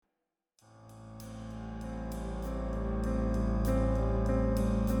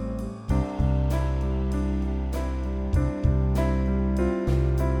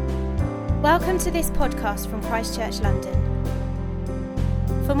Welcome to this podcast from Christ Church London.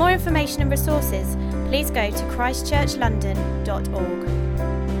 For more information and resources, please go to christchurchlondon.org.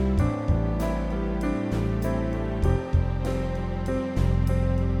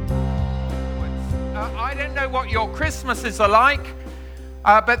 I don't know what your Christmases are like,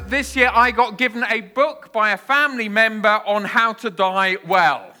 but this year I got given a book by a family member on how to die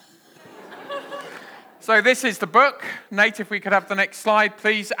well. So this is the book. Nate, if we could have the next slide,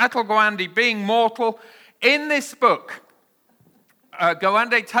 please. Atul Gawande, Being Mortal. In this book,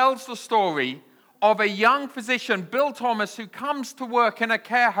 Gawande tells the story of a young physician, Bill Thomas, who comes to work in a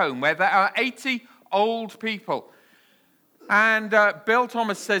care home where there are 80 old people. And Bill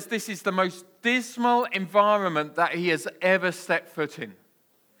Thomas says this is the most dismal environment that he has ever stepped foot in.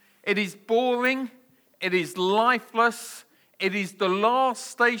 It is boring. It is lifeless. It is the last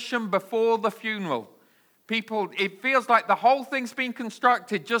station before the funeral. It feels like the whole thing's been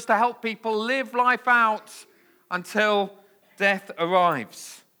constructed just to help people live life out until death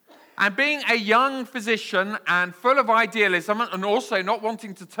arrives. And being a young physician and full of idealism and also not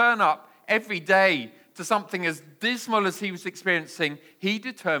wanting to turn up every day to something as dismal as he was experiencing, he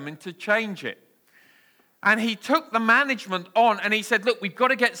determined to change it. And he took the management on and he said, look, we've got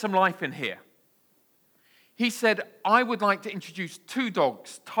to get some life in here. He said, I would like to introduce 2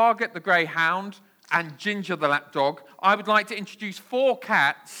 dogs, Target the greyhound and Ginger the lapdog. I would like to introduce 4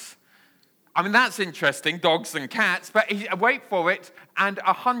 cats. I mean, that's interesting, dogs and cats, but wait for it, and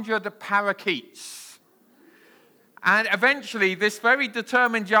 100 parakeets. And eventually, this very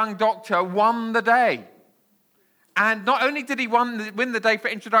determined young doctor won the day. And not only did he win the day for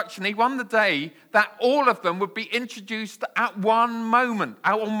introduction, he won the day that all of them would be introduced at one moment,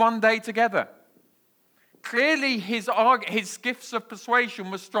 on one day together. Clearly, his gifts of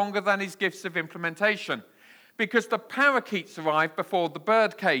persuasion were stronger than his gifts of implementation, because the parakeets arrived before the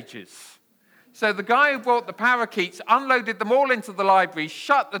bird cages. So the guy who brought the parakeets unloaded them all into the library,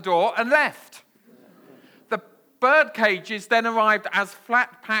 shut the door, and left. The bird cages then arrived as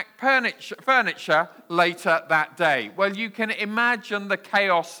flat-pack furniture later that day. Well, you can imagine the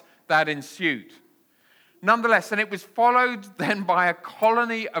chaos that ensued. Nonetheless, and it was followed then by a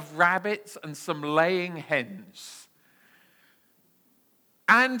colony of rabbits and some laying hens.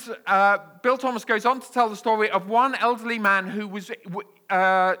 And Bill Thomas goes on to tell the story of one elderly man who was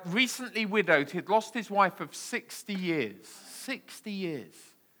recently widowed. He'd lost his wife of 60 years. 60 years.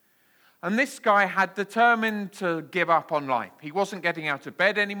 And this guy had determined to give up on life. He wasn't getting out of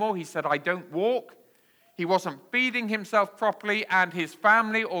bed anymore. He said, I don't walk. He wasn't feeding himself properly, and his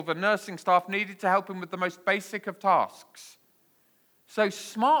family or the nursing staff needed to help him with the most basic of tasks. So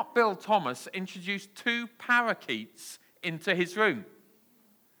smart Bill Thomas introduced 2 parakeets into his room.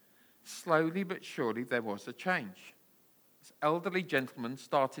 Slowly but surely there was a change. This elderly gentleman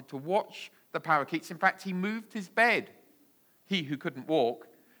started to watch the parakeets. In fact, he moved his bed, he who couldn't walk,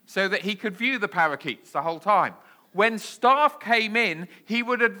 so that he could view the parakeets the whole time. When staff came in, he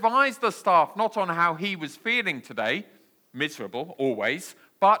would advise the staff not on how he was feeling today, miserable always,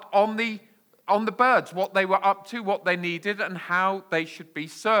 but on the birds, what they were up to, what they needed, and how they should be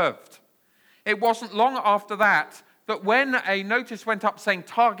served. It wasn't long after that when a notice went up saying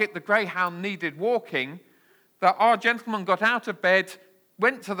Target the greyhound needed walking, that our gentleman got out of bed,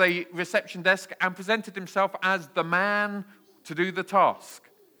 went to the reception desk, and presented himself as the man to do the task.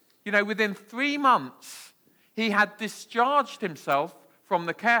 You know, within 3 months, he had discharged himself from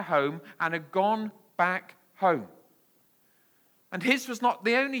the care home and had gone back home. And his was not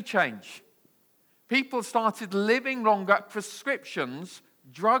the only change. People started living longer. Prescriptions,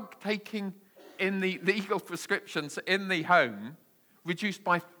 drug taking in the legal prescriptions in the home, reduced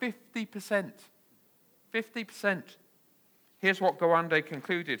by 50%. 50%. Here's what Gawande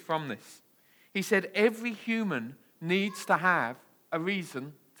concluded from this. He said, every human needs to have a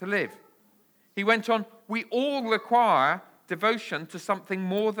reason to live. He went on, we all require devotion to something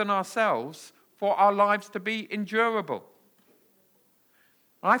more than ourselves for our lives to be endurable.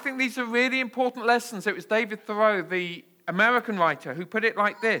 And I think these are really important lessons. It was David Thoreau, the American writer, who put it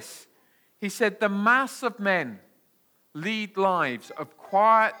like this. He said, the mass of men lead lives of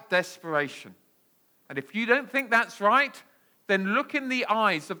quiet desperation. And if you don't think that's right, then look in the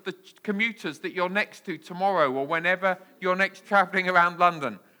eyes of the commuters that you're next to tomorrow or whenever you're next traveling around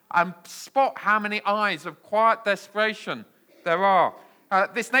London, and spot how many eyes of quiet desperation there are.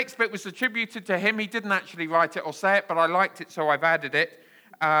 This next bit was attributed to him. He didn't actually write it or say it, but I liked it, so I've added it.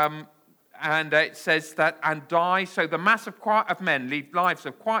 And it says that, and die, so the mass of men lead lives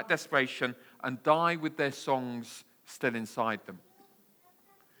of quiet desperation and die with their songs still inside them.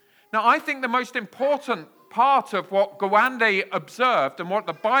 Now, I think the most important part of what Gawande observed and what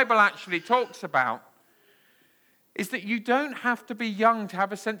the Bible actually talks about is that you don't have to be young to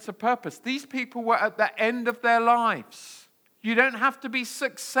have a sense of purpose. These people were at the end of their lives. You don't have to be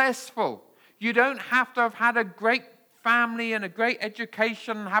successful. You don't have to have had a great family and a great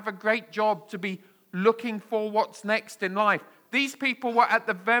education and have a great job to be looking for what's next in life. These people were at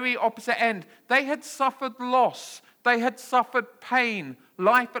the very opposite end. They had suffered loss. They had suffered pain.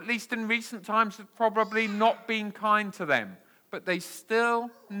 Life, at least in recent times, had probably not been kind to them. But they still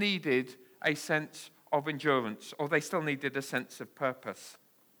needed a sense of endurance, or they still needed a sense of purpose.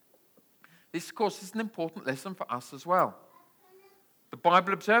 This, of course, is an important lesson for us as well. The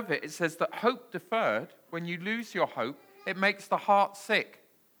Bible observes it. It says that hope deferred, when you lose your hope, it makes the heart sick.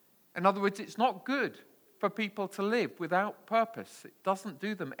 In other words, it's not good for people to live without purpose. It doesn't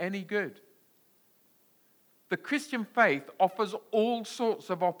do them any good. The Christian faith offers all sorts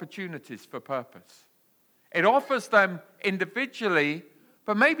of opportunities for purpose. It offers them individually,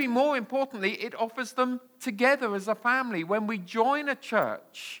 but maybe more importantly, it offers them together as a family. When we join a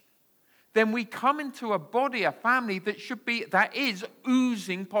church, then we come into a body, a family that is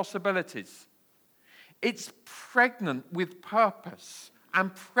oozing possibilities. It's pregnant with purpose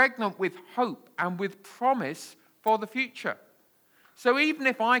and pregnant with hope and with promise for the future. So even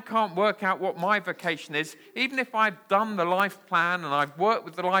if I can't work out what my vocation is, even if I've done the life plan and I've worked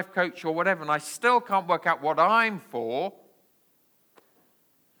with the life coach or whatever, and I still can't work out what I'm for,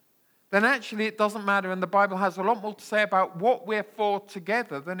 then actually it doesn't matter. And the Bible has a lot more to say about what we're for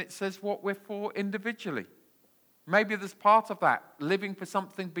together than it says what we're for individually. Maybe there's part of that, living for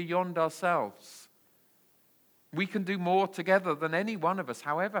something beyond ourselves. We can do more together than any one of us,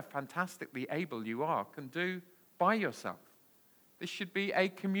 however fantastically able you are, can do by yourself. This should be a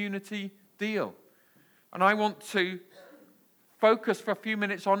community deal. And I want to focus for a few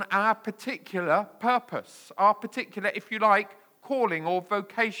minutes on our particular purpose, our particular, if you like, calling or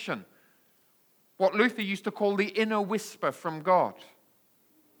vocation. What Luther used to call the inner whisper from God.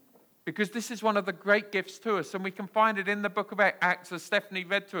 Because this is one of the great gifts to us, and we can find it in the book of Acts, as Stephanie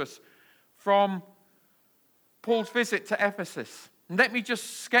read to us, from Paul's visit to Ephesus. And let me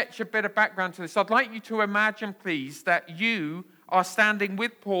just sketch a bit of background to this. I'd like you to imagine, please, that you are standing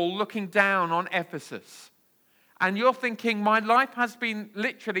with Paul looking down on Ephesus. And you're thinking, my life has been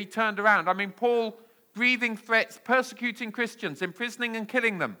literally turned around. I mean, Paul breathing threats, persecuting Christians, imprisoning and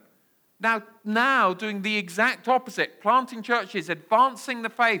killing them. Now doing the exact opposite, planting churches, advancing the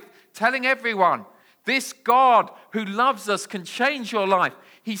faith, telling everyone, this God who loves us can change your life.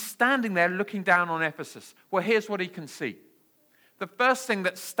 He's standing there looking down on Ephesus. Well, here's what he can see. The first thing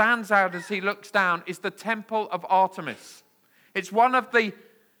that stands out as he looks down is the temple of Artemis. It's one of the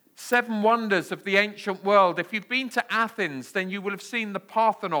 7 wonders of the ancient world. If you've been to Athens, then you will have seen the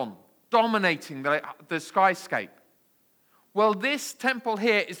Parthenon dominating the skyscape. Well, this temple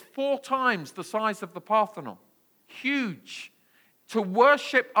here is 4 times the size of the Parthenon. Huge. To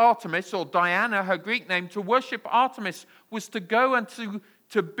worship Artemis, or Diana, her Greek name, to worship Artemis was to go and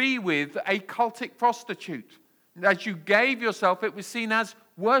to be with a cultic prostitute. As you gave yourself, it was seen as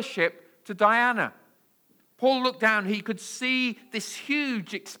worship to Diana. Paul looked down, he could see this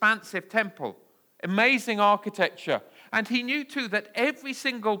huge, expansive temple, amazing architecture. And he knew too that every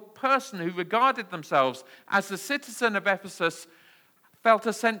single person who regarded themselves as a citizen of Ephesus felt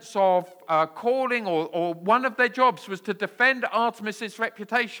a sense of calling, or one of their jobs was to defend Artemis's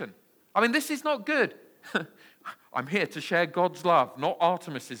reputation. I mean, this is not good. I'm here to share God's love, not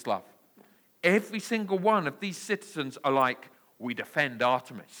Artemis's love. Every single one of these citizens are like, we defend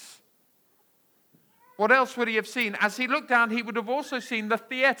Artemis. What else would he have seen? As he looked down, he would have also seen the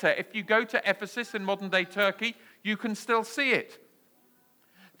theater. If you go to Ephesus in modern-day Turkey, you can still see it.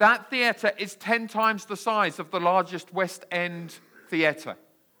 That theater is 10 times the size of the largest West End theater.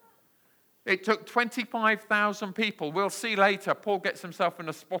 It took 25,000 people. We'll see later, Paul gets himself in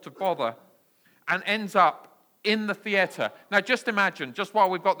a spot of bother and ends up in the theater. Now just imagine, just while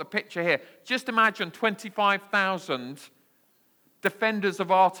we've got the picture here, just imagine 25,000 defenders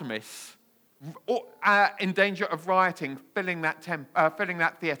of Artemis in danger of rioting, filling that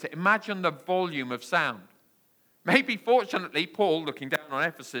theater. Imagine the volume of sound. Maybe, fortunately, Paul, looking down on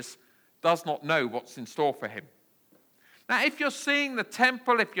Ephesus, does not know what's in store for him. Now, if you're seeing the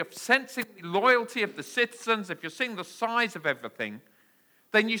temple, if you're sensing the loyalty of the citizens, if you're seeing the size of everything,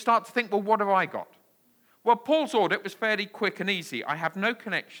 then you start to think, well, what have I got? Well, Paul's audit was fairly quick and easy. I have no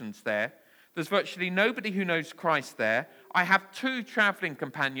connections there. There's virtually nobody who knows Christ there. I have 2 traveling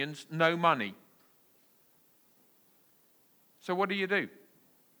companions, no money. So what do?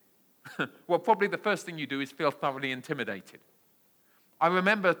 Well, probably the first thing you do is feel thoroughly intimidated. I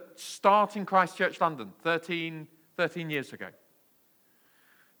remember starting Christ Church London 13 years ago.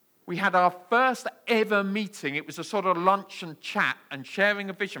 We had our first ever meeting. It was a sort of lunch and chat and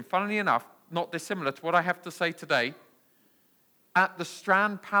sharing a vision, funnily enough, not dissimilar to what I have to say today, at the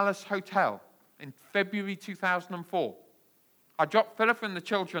Strand Palace Hotel in February 2004. I dropped Philip and the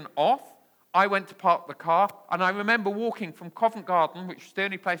children off. I went to park the car, and I remember walking from Covent Garden, which was the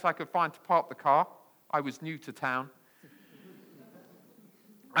only place I could find to park the car. I was new to town.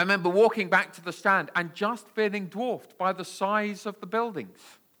 I remember walking back to the Strand and just feeling dwarfed by the size of the buildings.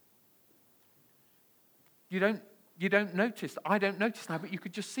 You don't notice. I don't notice now, but you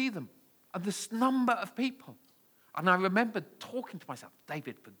could just see them. And this number of people. And I remember talking to myself,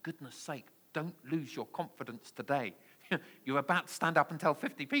 David, for goodness sake, don't lose your confidence today. You're about to stand up and tell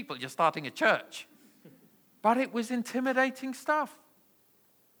 50 people you're starting a church. But it was intimidating stuff.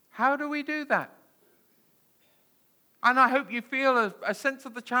 How do we do that? And I hope you feel a sense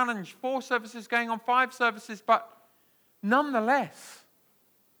of the challenge. 4 services going on, 5 services, but nonetheless,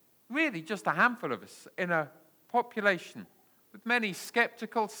 really just a handful of us in a population with many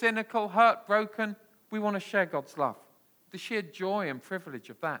skeptical, cynical, hurt, broken. We want to share God's love, the sheer joy and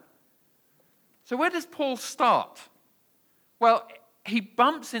privilege of that. So where does Paul start? Well, he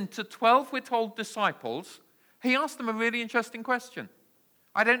bumps into 12, we're told, disciples. He asked them a really interesting question.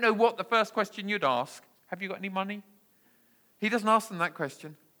 I don't know what the first question you'd ask. Have you got any money? He doesn't ask them that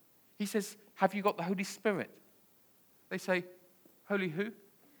question. He says, have you got the Holy Spirit? They say, Holy who?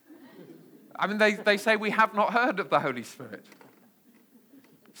 I mean, they say, we have not heard of the Holy Spirit.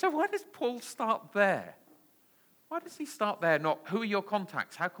 So why does Paul start there? Why does he start there? Not, who are your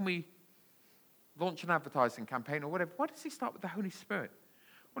contacts? How can we launch an advertising campaign or whatever? Why does he start with the Holy Spirit?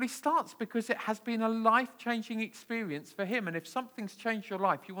 Well, he starts because it has been a life-changing experience for him. And if something's changed your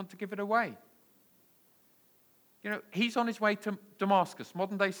life, you want to give it away. You know, he's on his way to Damascus,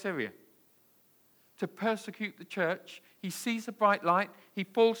 modern-day Syria, to persecute the church. He sees a bright light. He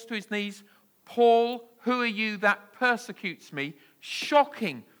falls to his knees. Paul, who are you that persecutes me?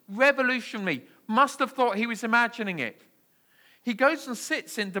 Shocking, revolutionary. Must have thought he was imagining it. He goes and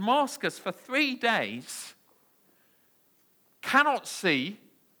sits in Damascus for 3 days, cannot see,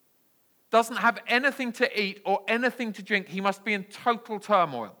 doesn't have anything to eat or anything to drink. He must be in total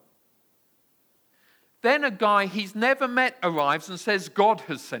turmoil. Then a guy he's never met arrives and says, God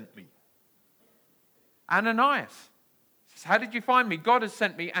has sent me. Ananias says, how did you find me? God has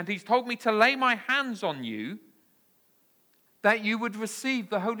sent me, and he's told me to lay my hands on you that you would receive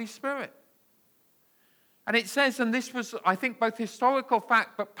the Holy Spirit. And it says, and this was, I think, both historical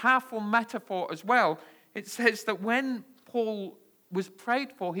fact but powerful metaphor as well, it says that when Paul was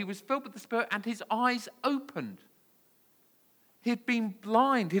prayed for, he was filled with the Spirit and his eyes opened. He'd been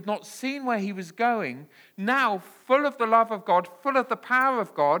blind. He'd not seen where he was going. Now, full of the love of God, full of the power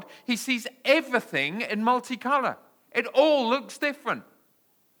of God, he sees everything in multicolor. It all looks different.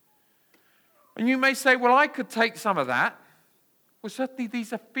 And you may say, well, I could take some of that. Well, certainly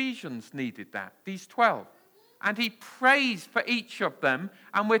these Ephesians needed that, these 12. And he prays for each of them,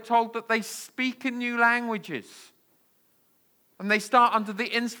 and we're told that they speak in new languages. And they start under the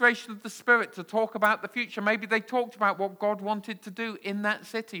inspiration of the Spirit to talk about the future. Maybe they talked about what God wanted to do in that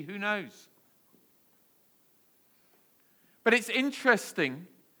city. Who knows? But it's interesting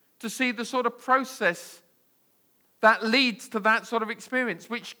to see the sort of process that leads to that sort of experience,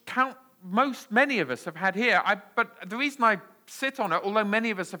 which many of us have had here. But the reason I sit on it, although many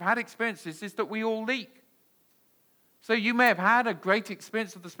of us have had experiences, is that we all leak. So you may have had a great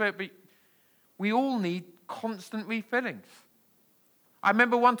experience of the Spirit, but we all need constant refillings. I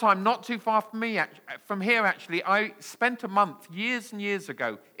remember one time, not too far from here actually, I spent a month years and years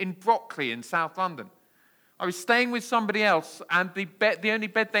ago in Brockley in South London. I was staying with somebody else, and the only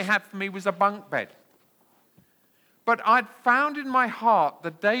bed they had for me was a bunk bed. But I'd found in my heart the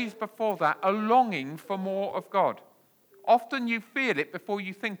days before that a longing for more of God. Often you feel it before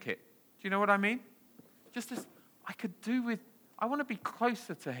you think it. Do you know what I mean? Just as I want to be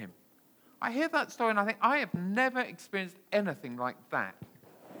closer to him. I hear that story and I think, I have never experienced anything like that.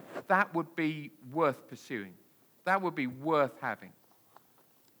 That would be worth pursuing. That would be worth having.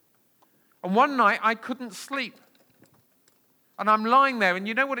 And one night I couldn't sleep. And I'm lying there, and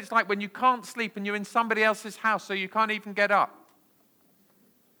you know what it's like when you can't sleep and you're in somebody else's house, so you can't even get up.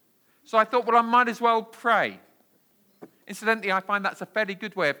 So I thought, well, I might as well pray. Incidentally, I find that's a fairly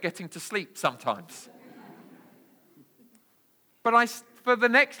good way of getting to sleep sometimes. But for the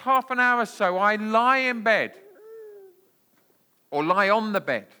next half an hour or so, I lie in bed, or lie on the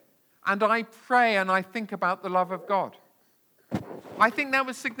bed, and I pray and I think about the love of God. I think that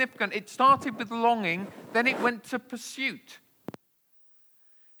was significant. It started with longing, then it went to pursuit.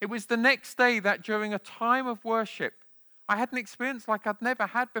 It was the next day that during a time of worship, I had an experience like I'd never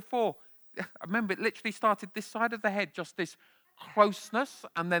had before. I remember it literally started this side of the head, just this closeness,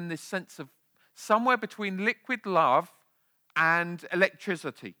 and then this sense of somewhere between liquid love and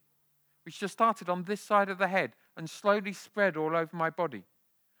electricity, which just started on this side of the head and slowly spread all over my body.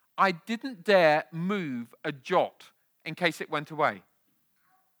 I didn't dare move a jot in case it went away.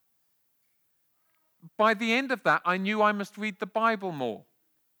 By the end of that, I knew I must read the Bible more.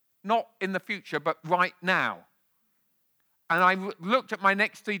 Not in the future, but right now. And I looked at my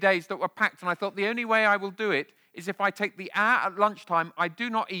next 3 days that were packed, and I thought the only way I will do it is if I take the hour at lunchtime, I do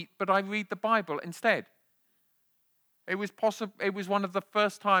not eat, but I read the Bible instead. It was one of the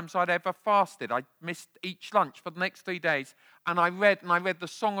first times I'd ever fasted. I missed each lunch for the next 3 days, and I read the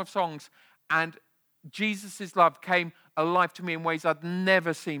Song of Songs, and Jesus' love came alive to me in ways I'd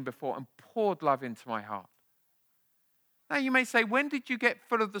never seen before and poured love into my heart. Now you may say, when did you get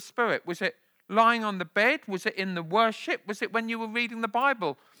full of the Spirit? Was it lying on the bed? Was it in the worship? Was it when you were reading the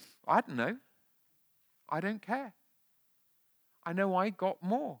Bible? I don't know. I don't care. I know I got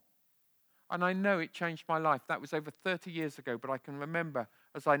more. And I know it changed my life. That was over 30 years ago, but I can remember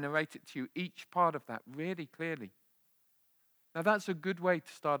as I narrate it to you each part of that really clearly. Now that's a good way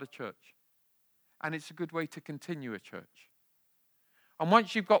to start a church. And it's a good way to continue a church. And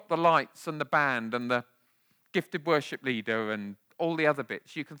once you've got the lights and the band and the gifted worship leader and all the other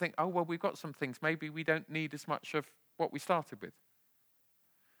bits, you can think, oh, well, we've got some things. Maybe we don't need as much of what we started with.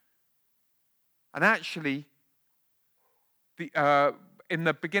 And actually, in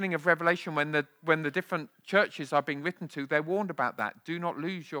the beginning of Revelation, when the different churches are being written to, they're warned about that. Do not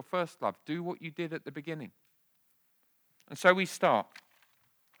lose your first love. Do what you did at the beginning. And so we start.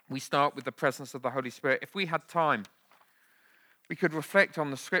 We start with the presence of the Holy Spirit. If we had time, we could reflect on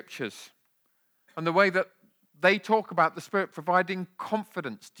the Scriptures and the way that they talk about the Spirit providing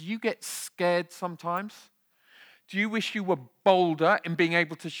confidence. Do you get scared sometimes? Do you wish you were bolder in being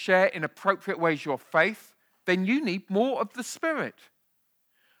able to share in appropriate ways your faith? Then you need more of the Spirit.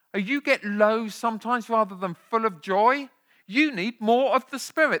 Or you get low sometimes rather than full of joy? You need more of the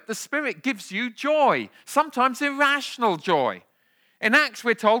Spirit. The Spirit gives you joy, sometimes irrational joy. In Acts,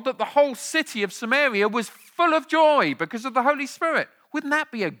 we're told that the whole city of Samaria was full of joy because of the Holy Spirit. Wouldn't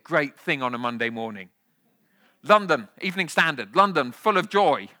that be a great thing on a Monday morning? London, Evening Standard, London, full of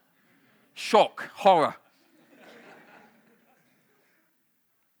joy. Shock, horror.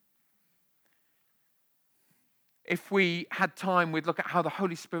 If we had time, we'd look at how the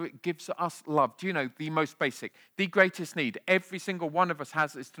Holy Spirit gives us love. Do you know, the most basic, the greatest need every single one of us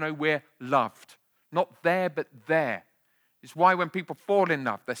has is to know we're loved. Not there, but there. It's why when people fall in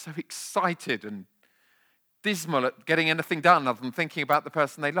love, they're so excited and dismal at getting anything done other than thinking about the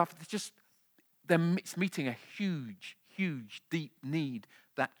person they love. It's meeting a huge, huge, deep need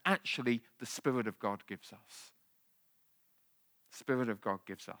that actually the Spirit of God gives us. The Spirit of God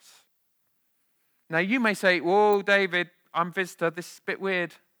gives us. Now you may say, whoa, David, I'm a visitor. This is a bit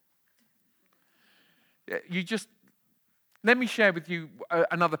weird. Let me share with you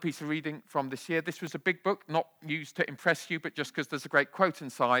another piece of reading from this year. This was a big book, not used to impress you, but just because there's a great quote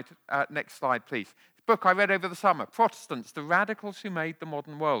inside. Next slide, please. Book I read over the summer, Protestants, the Radicals Who Made the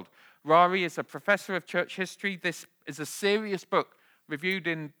Modern World. Rari is a professor of church history. This is a serious book, reviewed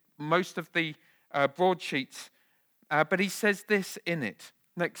in most of the broadsheets. But he says this in it.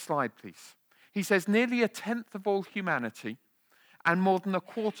 Next slide, please. He says, nearly a tenth of all humanity and more than a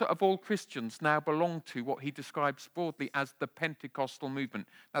quarter of all Christians now belong to what he describes broadly as the Pentecostal movement.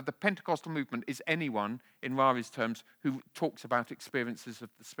 Now, the Pentecostal movement is anyone, in Rari's terms, who talks about experiences of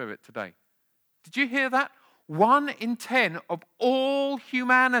the Spirit today. Did you hear that? 1 in 10 of all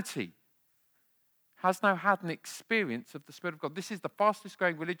humanity has now had an experience of the Spirit of God. This is the fastest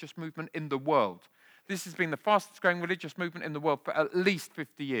growing religious movement in the world. This has been the fastest growing religious movement in the world for at least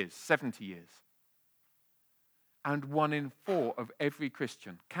 50 years, 70 years. And 1 in 4 of every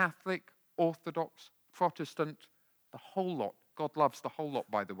Christian, Catholic, Orthodox, Protestant, the whole lot. God loves the whole lot,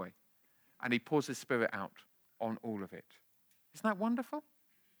 by the way. And he pours his Spirit out on all of it. Isn't that wonderful?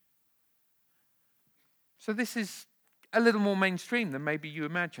 So this is a little more mainstream than maybe you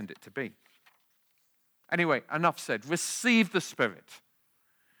imagined it to be. Anyway, enough said. Receive the Spirit.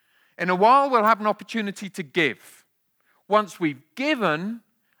 In a while, we'll have an opportunity to give. Once we've given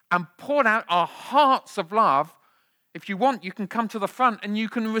and poured out our hearts of love, if you want, you can come to the front and you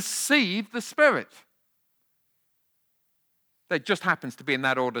can receive the Spirit. That just happens to be in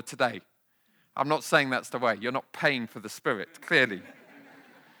that order today. I'm not saying that's the way. You're not paying for the Spirit, clearly.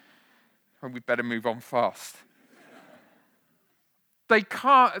 And we'd better move on fast. They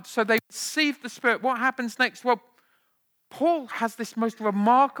receive the Spirit. What happens next? Well, Paul has this most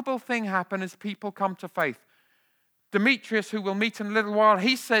remarkable thing happen as people come to faith. Demetrius, who we'll meet in a little while,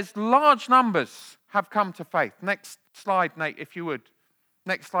 he says large numbers have come to faith. Next slide, Nate, if you would.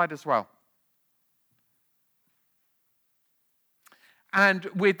 Next slide as well. And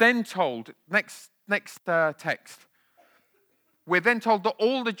we're then told, next text, we're then told that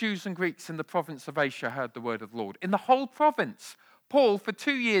all the Jews and Greeks in the province of Asia heard the word of the Lord. In the whole province, Paul, for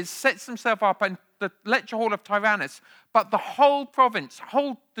 2 years, sets himself up in the lecture hall of Tyrannus, but the whole province,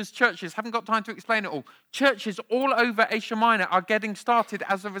 there's churches, haven't got time to explain it all, churches all over Asia Minor are getting started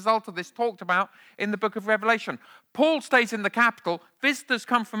as a result of this, talked about in the book of Revelation. Paul stays in the capital, visitors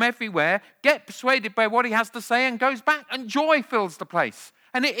come from everywhere, get persuaded by what he has to say, and goes back, and joy fills the place.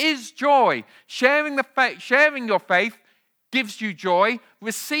 And it is joy. Sharing your faith gives you joy.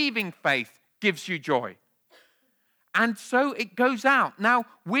 Receiving faith gives you joy. And so it goes out. Now,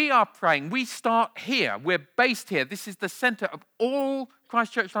 we are praying. We start here. We're based here. This is the center of all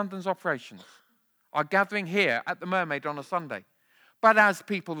Christ Church London's operations, are gathering here at the Mermaid on a Sunday. But as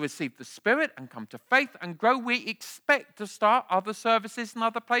people receive the Spirit and come to faith and grow, we expect to start other services in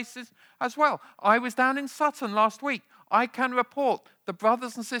other places as well. I was down in Sutton last week. I can report the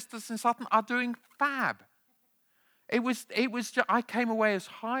brothers and sisters in Sutton are doing fab. I came away as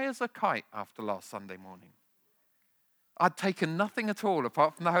high as a kite after last Sunday morning. I'd taken nothing at all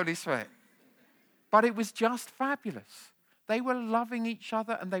apart from the Holy Spirit. But it was just fabulous. They were loving each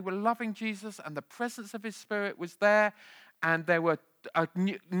other and they were loving Jesus, and the presence of his Spirit was there. And there were a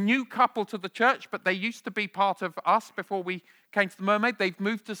new couple to the church, but they used to be part of us before we came to the Mermaid. They've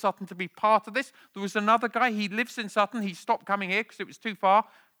moved to Sutton to be part of this. There was another guy, he lives in Sutton. He stopped coming here because it was too far.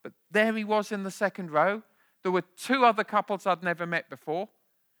 But there he was in the second row. There were 2 other couples I'd never met before.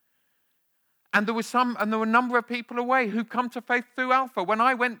 And there were a number of people away who come to faith through Alpha. When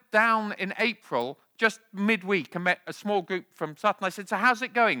I went down in April, just midweek, and met a small group from Sutton, I said, so how's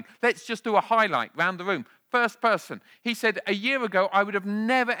it going? Let's just do a highlight round the room. First person. He said, a year ago, I would have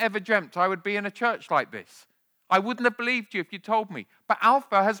never, ever dreamt I would be in a church like this. I wouldn't have believed you if you told me. But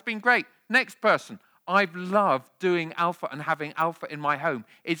Alpha has been great. Next person. I've loved doing Alpha and having Alpha in my home.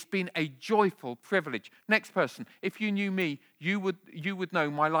 It's been a joyful privilege. Next person. If you knew me, you would know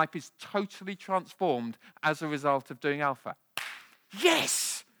my life is totally transformed as a result of doing Alpha.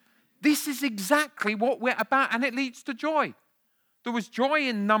 Yes! This is exactly what we're about, and it leads to joy. There was joy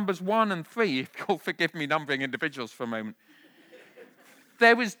in Numbers 1 and 3, if you'll forgive me numbering individuals for a moment.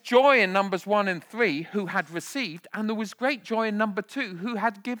 There was joy in Numbers 1 and 3 who had received, and there was great joy in number 2 who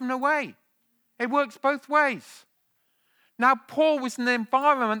had given away. It works both ways. Now, Paul was in an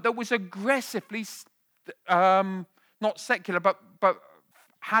environment that was aggressively, not secular, but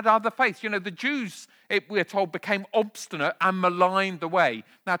had other faiths. You know, the Jews, we're told, became obstinate and maligned the way.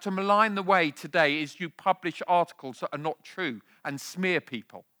 Now, to malign the way today is you publish articles that are not true and smear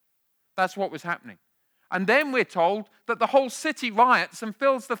people. That's what was happening. And then we're told that the whole city riots and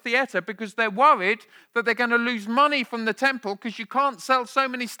fills the theater because they're worried that they're going to lose money from the temple because you can't sell so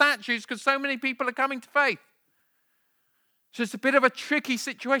many statues because so many people are coming to faith. So it's a bit of a tricky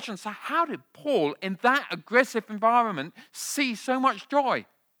situation. So how did Paul, in that aggressive environment, see so much joy?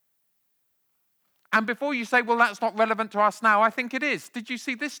 And before you say, well, that's not relevant to us now, I think it is. Did you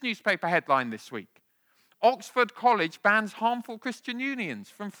see this newspaper headline this week? Oxford College bans harmful Christian unions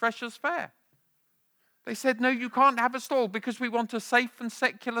from Freshers' Fair. They said, no, you can't have a stall because we want a safe and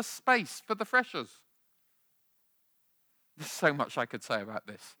secular space for the freshers. There's so much I could say about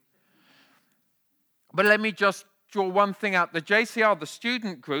this. But let me just draw one thing out. The JCR, the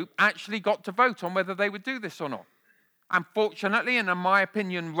student group, actually got to vote on whether they would do this or not. And fortunately, and in my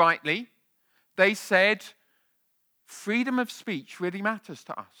opinion rightly, they said freedom of speech really matters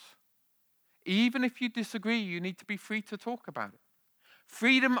to us. Even if you disagree, you need to be free to talk about it.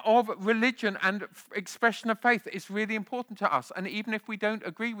 Freedom of religion and expression of faith is really important to us. And even if we don't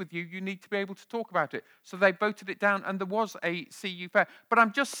agree with you, you need to be able to talk about it. So they voted it down and there was a CU fair. But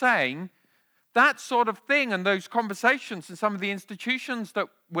I'm just saying that sort of thing and those conversations and some of the institutions that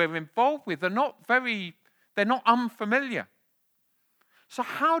we're involved with are they're not unfamiliar. So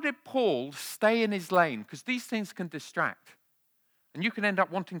how did Paul stay in his lane? Because these things can distract. And you can end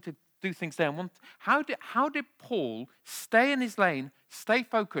up wanting to do things there. How did Paul stay in his lane, stay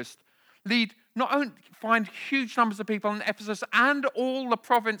focused, find huge numbers of people in Ephesus and all the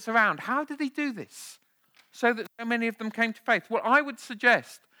province around? How did he do this so that so many of them came to faith? Well, I would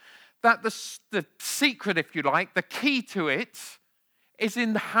suggest that the secret, if you like, the key to it is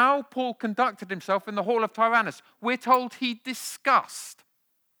in how Paul conducted himself in the hall of Tyrannus. We're told he discussed.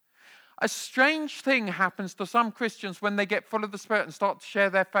 A strange thing happens to some Christians when they get full of the Spirit and start to share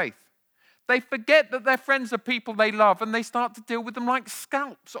their faith. They forget that they're friends of people they love, and they start to deal with them like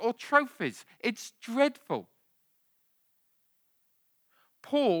scalps or trophies. It's dreadful.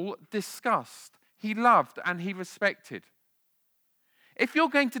 Paul discussed, he loved, and he respected. If you're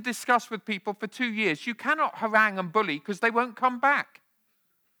going to discuss with people for 2 years, you cannot harangue and bully because they won't come back.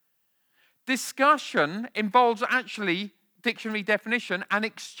 Discussion involves actually, dictionary definition, an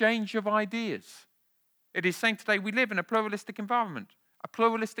exchange of ideas. It is saying today we live in a pluralistic environment, a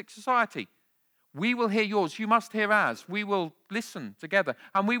pluralistic society. We will hear yours, you must hear ours. We will listen together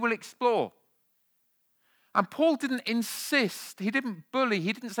and we will explore. And Paul didn't insist, he didn't bully,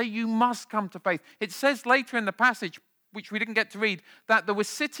 he didn't say you must come to faith. It says later in the passage, which we didn't get to read, that there were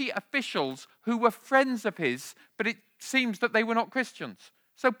city officials who were friends of his, but it seems that they were not Christians.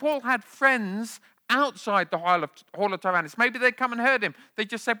 So Paul had friends outside the Hall of Tyrannus. Maybe they'd come and heard him. They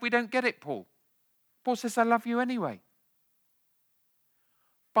just said, we don't get it, Paul. Paul says, I love you anyway.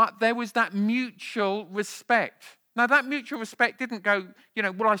 But there was that mutual respect. Now, that mutual respect didn't go,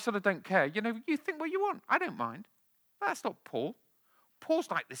 well, I sort of don't care. You think what you want. I don't mind. That's not Paul. Paul's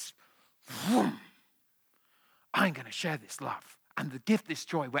like this, vroom, I'm going to share this love and give this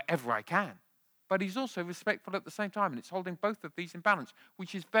joy wherever I can. But he's also respectful at the same time, and it's holding both of these in balance,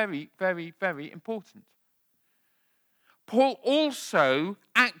 which is very, very, very important. Paul also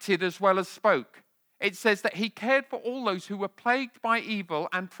acted as well as spoke. It says that he cared for all those who were plagued by evil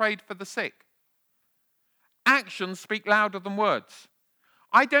and prayed for the sick. Actions speak louder than words.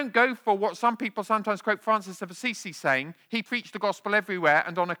 I don't go for what some people sometimes quote Francis of Assisi saying, he preached the gospel everywhere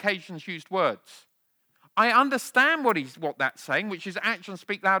and on occasions used words. I understand what that's saying, which is actions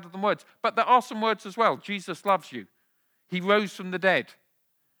speak louder than words. But there are some words as well. Jesus loves you. He rose from the dead.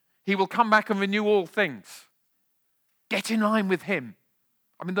 He will come back and renew all things. Get in line with him.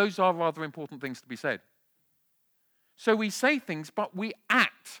 I mean, those are rather important things to be said. So we say things, but we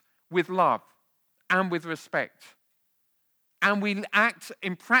act with love and with respect. And we act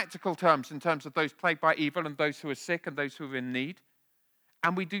in practical terms, in terms of those plagued by evil and those who are sick and those who are in need.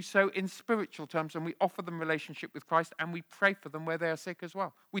 And we do so in spiritual terms, and we offer them relationship with Christ, and we pray for them where they are sick as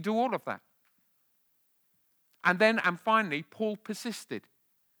well. We do all of that. And finally, Paul persisted.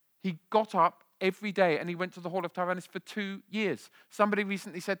 He got up every day and he went to the Hall of Tyrannus for 2 years. Somebody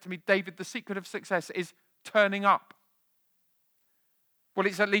recently said to me, David, the secret of success is turning up. Well,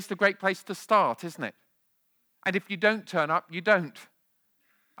 it's at least a great place to start, isn't it? And if you don't turn up, you don't.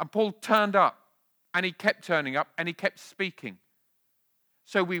 And Paul turned up, and he kept turning up, and he kept speaking.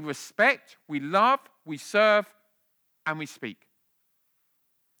 So we respect, we love, we serve, and we speak.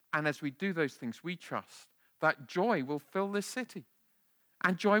 And as we do those things, we trust that joy will fill this city.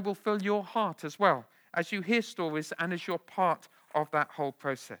 And joy will fill your heart as well, as you hear stories and as you're part of that whole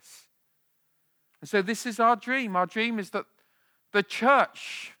process. And so this is our dream. Our dream is that the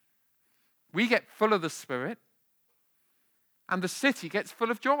church, we get full of the Spirit, and the city gets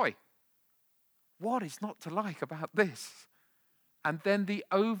full of joy. What is not to like about this? And then the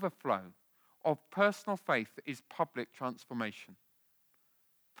overflow of personal faith is public transformation.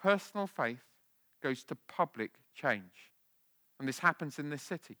 Personal faith goes to public change. And this happens in this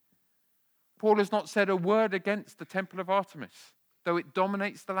city. Paul has not said a word against the Temple of Artemis, though it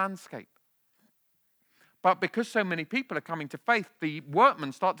dominates the landscape. But because so many people are coming to faith, the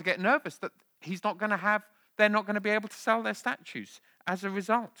workmen start to get nervous that they're not going to be able to sell their statues as a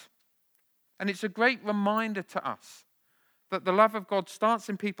result. And it's a great reminder to us that the love of God starts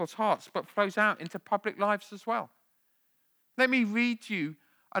in people's hearts but flows out into public lives as well. Let me read you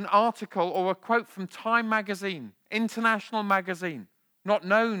an article or a quote from Time magazine, international magazine, not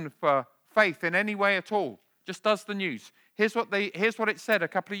known for faith in any way at all, just does the news. Here's what it said a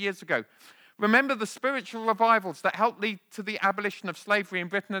couple of years ago. Remember the spiritual revivals that helped lead to the abolition of slavery in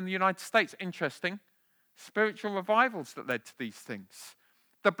Britain and the United States? Interesting. Spiritual revivals that led to these things.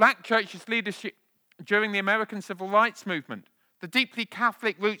 The black church's leadership during the American Civil Rights Movement, the deeply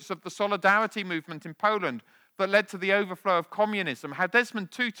Catholic roots of the Solidarity movement in Poland that led to the overflow of communism, how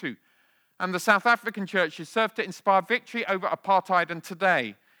Desmond Tutu and the South African churches served to inspire victory over apartheid, and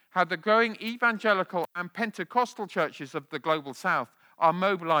today, how the growing evangelical and Pentecostal churches of the global South are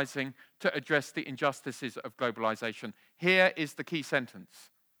mobilizing to address the injustices of globalization. Here is the key sentence.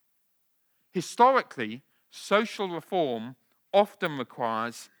 Historically, social reform often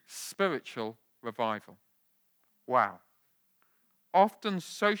requires spiritual revival. Wow. Often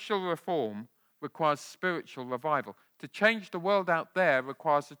social reform requires spiritual revival. To change the world out there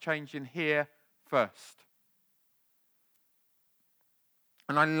requires a change in here first.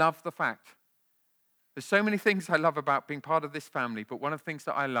 And I love the fact, there's so many things I love about being part of this family, but one of the things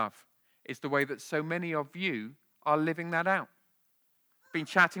that I love is the way that so many of you are living that out. Been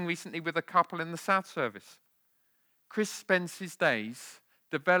chatting recently with a couple in the South Service. Chris spends his days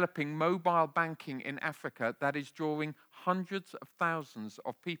developing mobile banking in Africa that is drawing hundreds of thousands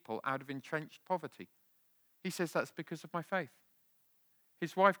of people out of entrenched poverty. He says that's because of my faith.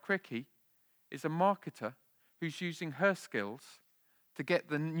 His wife, Cricky, is a marketer who's using her skills to get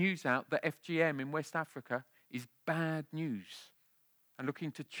the news out that FGM in West Africa is bad news and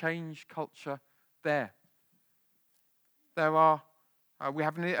looking to change culture there. We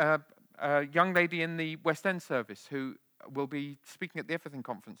have a young lady in the West End service who will be speaking at the Everything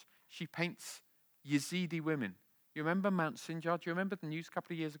Conference. She paints Yazidi women. You remember Mount Sinjar? Do you remember the news a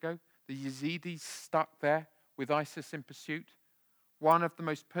couple of years ago? The Yazidis stuck there with ISIS in pursuit. One of the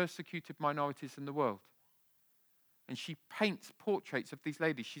most persecuted minorities in the world. And she paints portraits of these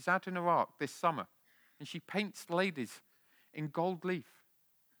ladies. She's out in Iraq this summer. And she paints ladies in gold leaf.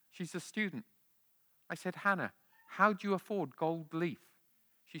 She's a student. I said, Hannah, how do you afford gold leaf?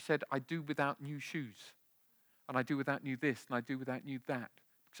 She said, I do without new shoes. And I do without new this, and I do without new that.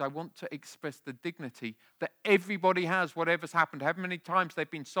 Because I want to express the dignity that everybody has, whatever's happened. However many times they've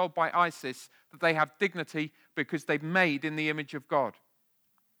been sold by ISIS, that they have dignity because they've made in the image of God.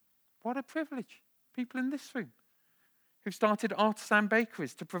 What a privilege. People in this room who've started artisan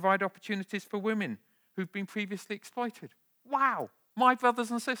bakeries to provide opportunities for women who've been previously exploited. Wow, my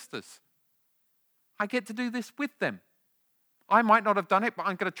brothers and sisters. I get to do this with them. I might not have done it, but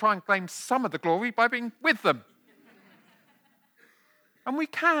I'm going to try and claim some of the glory by being with them. And we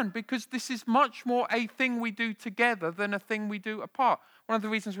can, because this is much more a thing we do together than a thing we do apart. One of the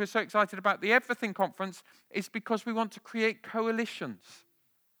reasons we're so excited about the Everything Conference is because we want to create coalitions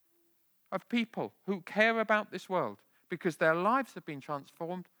of people who care about this world because their lives have been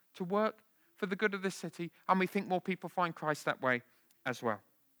transformed to work for the good of this city, and we think more people find Christ that way as well.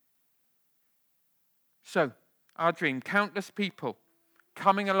 So, our dream, countless people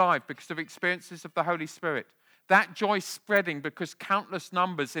coming alive because of experiences of the Holy Spirit. That joy spreading because countless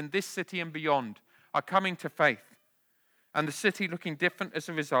numbers in this city and beyond are coming to faith. And the city looking different as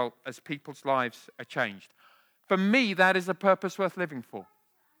a result as people's lives are changed. For me, that is a purpose worth living for.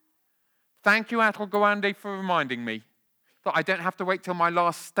 Thank you, Atul Gawande, for reminding me that I don't have to wait till my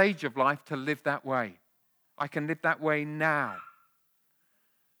last stage of life to live that way. I can live that way now.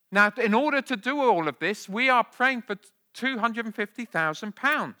 Now, in order to do all of this, we are praying for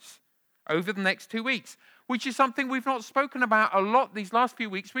 £250,000 over the next 2 weeks, which is something we've not spoken about a lot these last few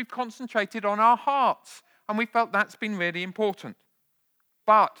weeks. We've concentrated on our hearts, and we felt that's been really important.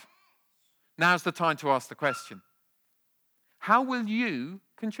 But now's the time to ask the question, how will you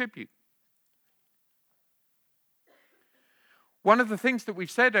contribute? One of the things that we've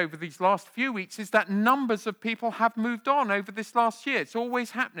said over these last few weeks is that numbers of people have moved on over this last year. It's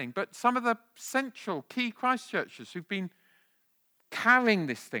always happening. But some of the central key Christ churches who've been carrying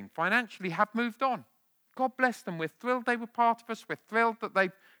this thing financially have moved on. God bless them. We're thrilled they were part of us. We're thrilled that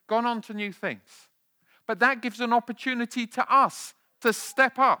they've gone on to new things. But that gives an opportunity to us to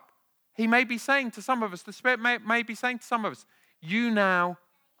step up. He may be saying to some of us, the Spirit may be saying to some of us, you now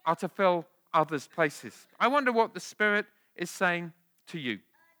are to fill others' places. I wonder what the Spirit is saying to you.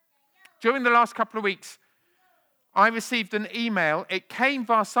 During the last couple of weeks, I received an email. It came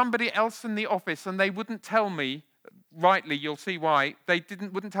via somebody else in the office, and they wouldn't tell me, rightly, you'll see why,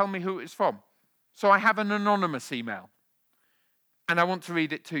 wouldn't tell me who it was from. So I have an anonymous email, and I want to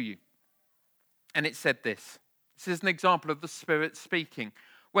read it to you. And it said this. This is an example of the Spirit speaking.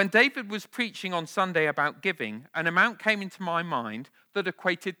 When David was preaching on Sunday about giving, an amount came into my mind that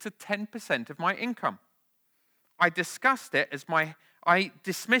equated to 10% of my income. I dismissed it as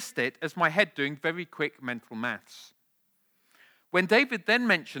my head doing very quick mental maths. When David then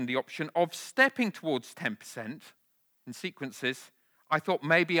mentioned the option of stepping towards 10% in sequences, I thought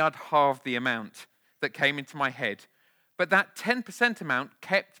maybe I'd halve the amount that came into my head. But that 10% amount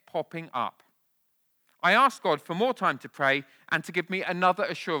kept popping up. I asked God for more time to pray and to give me another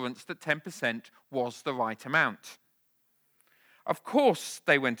assurance that 10% was the right amount. Of course,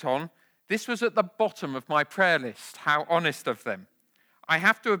 they went on, this was at the bottom of my prayer list. How honest of them. I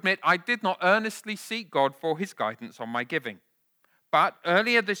have to admit, I did not earnestly seek God for his guidance on my giving. But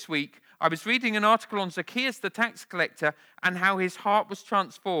earlier this week, I was reading an article on Zacchaeus the tax collector and how his heart was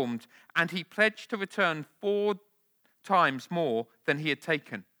transformed, and he pledged to return 4 times more than he had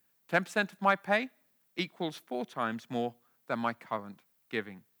taken. 10% of my pay equals 4 times more than my current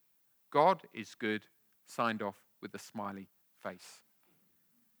giving. God is good, signed off with a smiley face.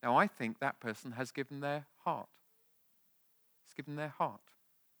 Now, I think that person has given their heart. It's given their heart.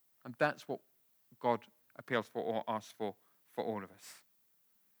 And that's what God appeals for or asks for all of us.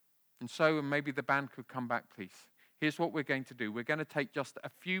 And so maybe the band could come back, please. here's what we're going to do. We're going to take just a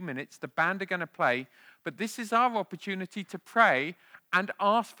few minutes. The band are going to play, but this is our opportunity to pray and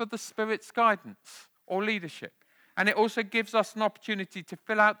ask for the Spirit's guidance or leadership. And it also gives us an opportunity to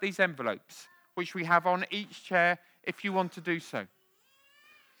fill out these envelopes, which we have on each chair if you want to do so.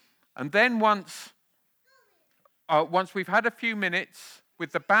 And then once we've had a few minutes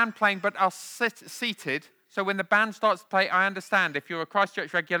with the band playing, but us seated, so when the band starts to play, I understand if you're a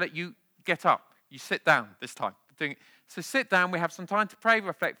Christchurch regular, you get up, you sit down this time. So sit down, we have some time to pray,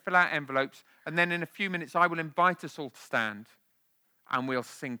 reflect, fill out envelopes, and then in a few minutes I will invite us all to stand and we'll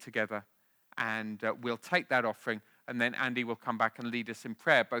sing together and we'll take that offering, and then Andy will come back and lead us in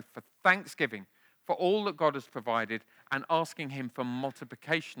prayer, both for thanksgiving for all that God has provided and asking him for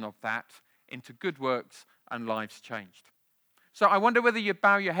multiplication of that into good works and lives changed. So I wonder whether you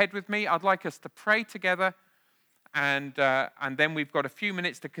bow your head with me. I'd like us to pray together, and then we've got a few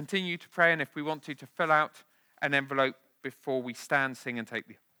minutes to continue to pray, and if we want to fill out an envelope before we stand, sing, and take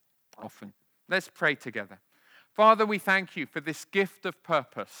the offering. Let's pray together. Father, we thank you for this gift of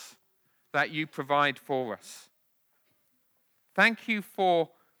purpose that you provide for us. Thank you for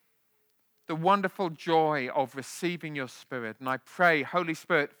the wonderful joy of receiving your Spirit. And I pray, Holy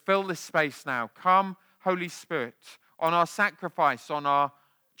Spirit, fill this space now. Come, Holy Spirit, on our sacrifice, on our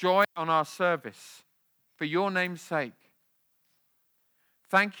joy, on our service, for your name's sake.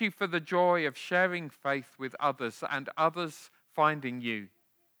 Thank you for the joy of sharing faith with others and others finding you.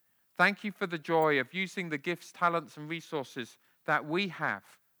 Thank you for the joy of using the gifts, talents, and resources that we have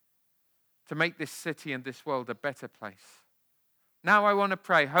to make this city and this world a better place. Now I want to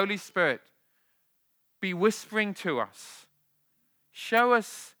pray, Holy Spirit, be whispering to us. Show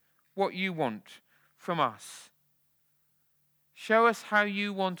us what you want from us. Show us how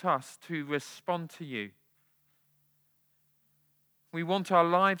you want us to respond to you. We want our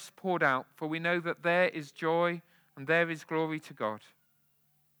lives poured out, for we know that there is joy and there is glory to God.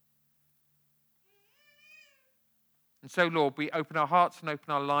 And so, Lord, we open our hearts and open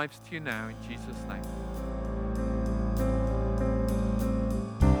our lives to you now in Jesus' name.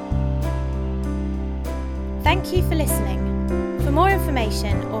 Thank you for listening. For more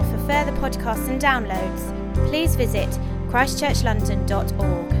information or for further podcasts and downloads, please visit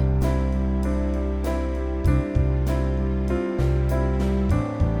christchurchlondon.org.